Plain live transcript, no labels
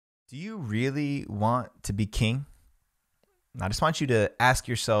Do you really want to be king? I just want you to ask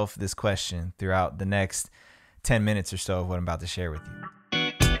yourself this question throughout the next 10 minutes or so of what I'm about to share with you.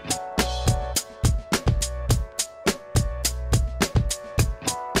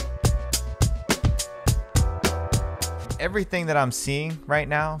 Everything that I'm seeing right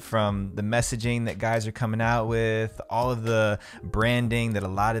now, from the messaging that guys are coming out with, all of the branding that a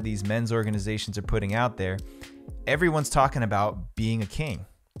lot of these men's organizations are putting out there, everyone's talking about being a king.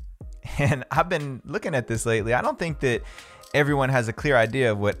 And I've been looking at this lately. I don't think that everyone has a clear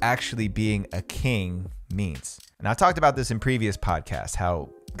idea of what actually being a king means. And I talked about this in previous podcasts, how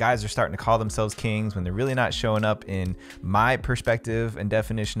guys are starting to call themselves kings when they're really not showing up in my perspective and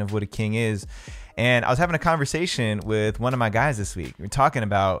definition of what a king is. And I was having a conversation with one of my guys this week. We're talking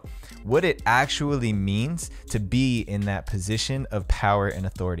about what it actually means to be in that position of power and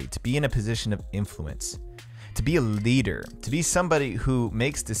authority, to be in a position of influence, to be a leader, to be somebody who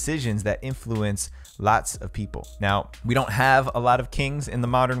makes decisions that influence lots of people. Now, we don't have a lot of kings in the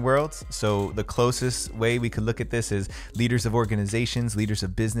modern world, so the closest way we could look at this is leaders of organizations, leaders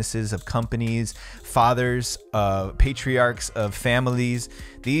of businesses, of companies, fathers, patriarchs of families.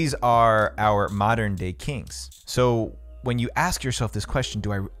 These are our modern day kings. So when you ask yourself this question,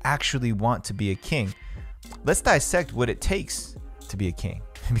 do I actually want to be a king? Let's dissect what it takes to be a king.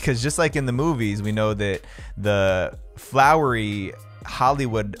 Because just like in the movies, we know that the flowery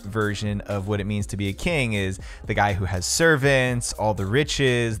Hollywood version of what it means to be a king is the guy who has servants, all the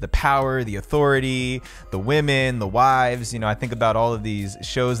riches, the power, the authority, the women, the wives. You know, I think about all of these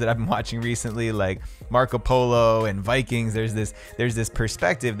shows that I've been watching recently, like Marco Polo and Vikings. There's this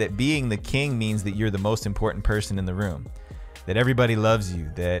perspective that being the king means that you're the most important person in the room, that everybody loves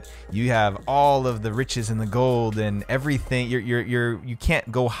you, that you have all of the riches and the gold and everything. You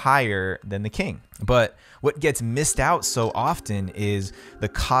can't go higher than the king. But what gets missed out so often is the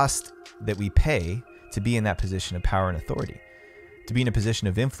cost that we pay to be in that position of power and authority, to be in a position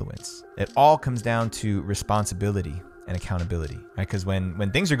of influence. It all comes down to responsibility and accountability, right? Because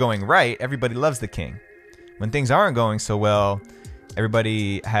when things are going right, everybody loves the king. When things aren't going so well,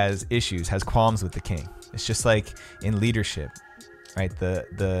 everybody has issues, has qualms with the king. It's just like in leadership, right?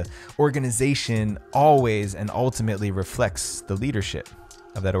 The organization always and ultimately reflects the leadership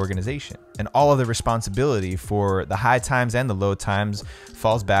of that organization. And all of the responsibility for the high times and the low times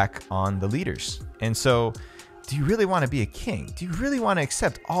falls back on the leaders. And so, do you really want to be a king? Do you really want to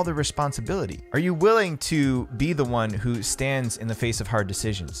accept all the responsibility? Are you willing to be the one who stands in the face of hard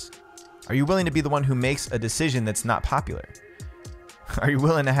decisions? Are you willing to be the one who makes a decision that's not popular? Are you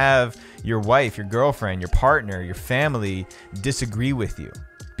willing to have your wife, your girlfriend, your partner, your family disagree with you,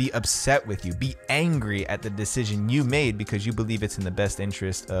 be upset with you, be angry at the decision you made because you believe it's in the best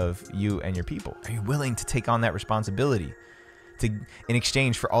interest of you and your people? Are you willing to take on that responsibility in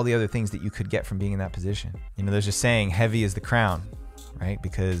exchange for all the other things that you could get from being in that position? You know, there's a saying, heavy is the crown, right?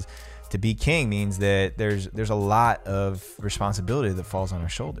 Because to be king means that there's a lot of responsibility that falls on our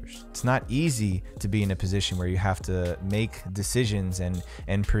shoulders. It's not easy to be in a position where you have to make decisions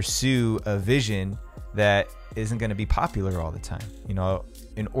and pursue a vision that isn't going to be popular all the time. You know,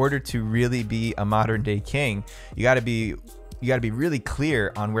 in order to really be a modern day king, you got to be really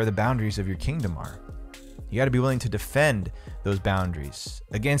clear on where the boundaries of your kingdom are. You got to be willing to defend those boundaries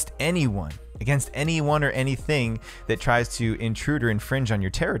against anyone or anything that tries to intrude or infringe on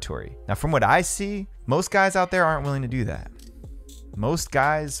your territory. Now, from what I see, most guys out there aren't willing to do that. Most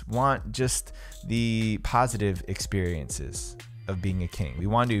guys want just the positive experiences of being a king. We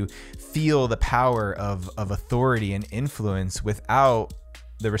want to feel the power of authority and influence without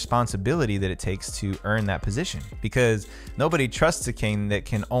the responsibility that it takes to earn that position, because nobody trusts a king that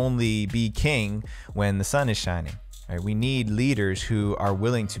can only be king when the sun is shining. Right? We need leaders who are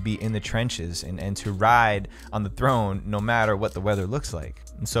willing to be in the trenches and to ride on the throne no matter what the weather looks like.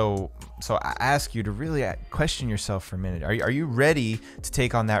 And so I ask you to really question yourself for a minute. Are you ready to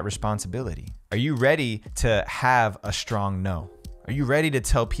take on that responsibility? Are you ready to have a strong no? Are you ready to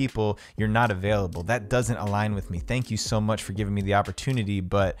tell people you're not available? That doesn't align with me. Thank you so much for giving me the opportunity,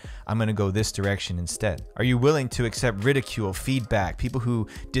 but I'm going to go this direction instead. Are you willing to accept ridicule, feedback, people who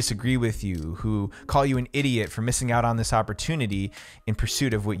disagree with you, who call you an idiot for missing out on this opportunity in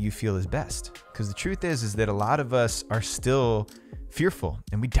pursuit of what you feel is best? Because the truth is that a lot of us are still fearful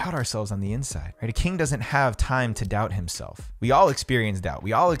and we doubt ourselves on the inside, right? A king doesn't have time to doubt himself. We all experience doubt.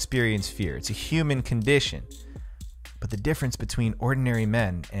 We all experience fear. It's a human condition. But the difference between ordinary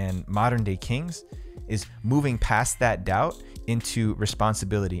men and modern day kings is moving past that doubt into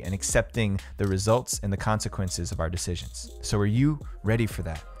responsibility and accepting the results and the consequences of our decisions. So are you ready for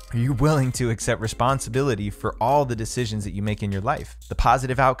that? Are you willing to accept responsibility for all the decisions that you make in your life? The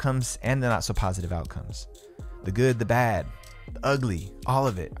positive outcomes and the not so positive outcomes. The good, the bad, the ugly, all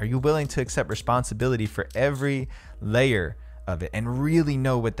of it. Are you willing to accept responsibility for every layer of it and really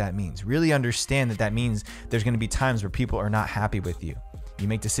know what that means? Really understand that that means there's going to be times where people are not happy with you. You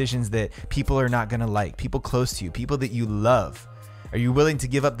make decisions that people are not going to like, people close to you, people that you love. Are you willing to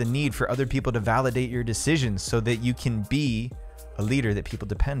give up the need for other people to validate your decisions so that you can be a leader that people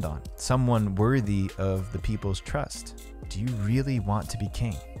depend on, someone worthy of the people's trust? Do you really want to be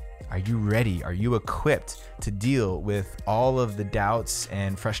king? Are you ready? Are you equipped to deal with all of the doubts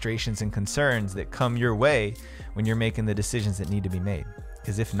and frustrations and concerns that come your way when you're making the decisions that need to be made?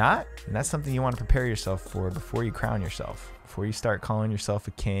 Because if not, then that's something you want to prepare yourself for before you crown yourself, before you start calling yourself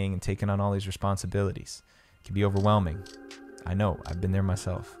a king and taking on all these responsibilities. It can be overwhelming. I know, I've been there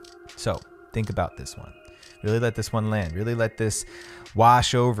myself. So think about this one. Really let this one land. Really let this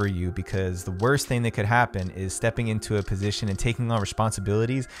wash over you, because the worst thing that could happen is stepping into a position and taking on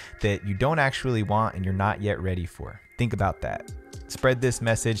responsibilities that you don't actually want and you're not yet ready for. Think about that. Spread this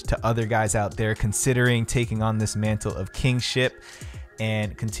message to other guys out there considering taking on this mantle of kingship,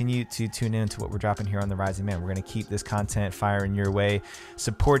 and continue to tune in to what we're dropping here on The Rising Man. We're going to keep this content firing your way,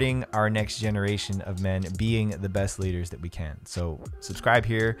 supporting our next generation of men being the best leaders that we can. So subscribe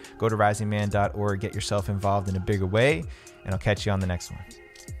here, go to risingman.org, get yourself involved in a bigger way, and I'll catch you on the next one.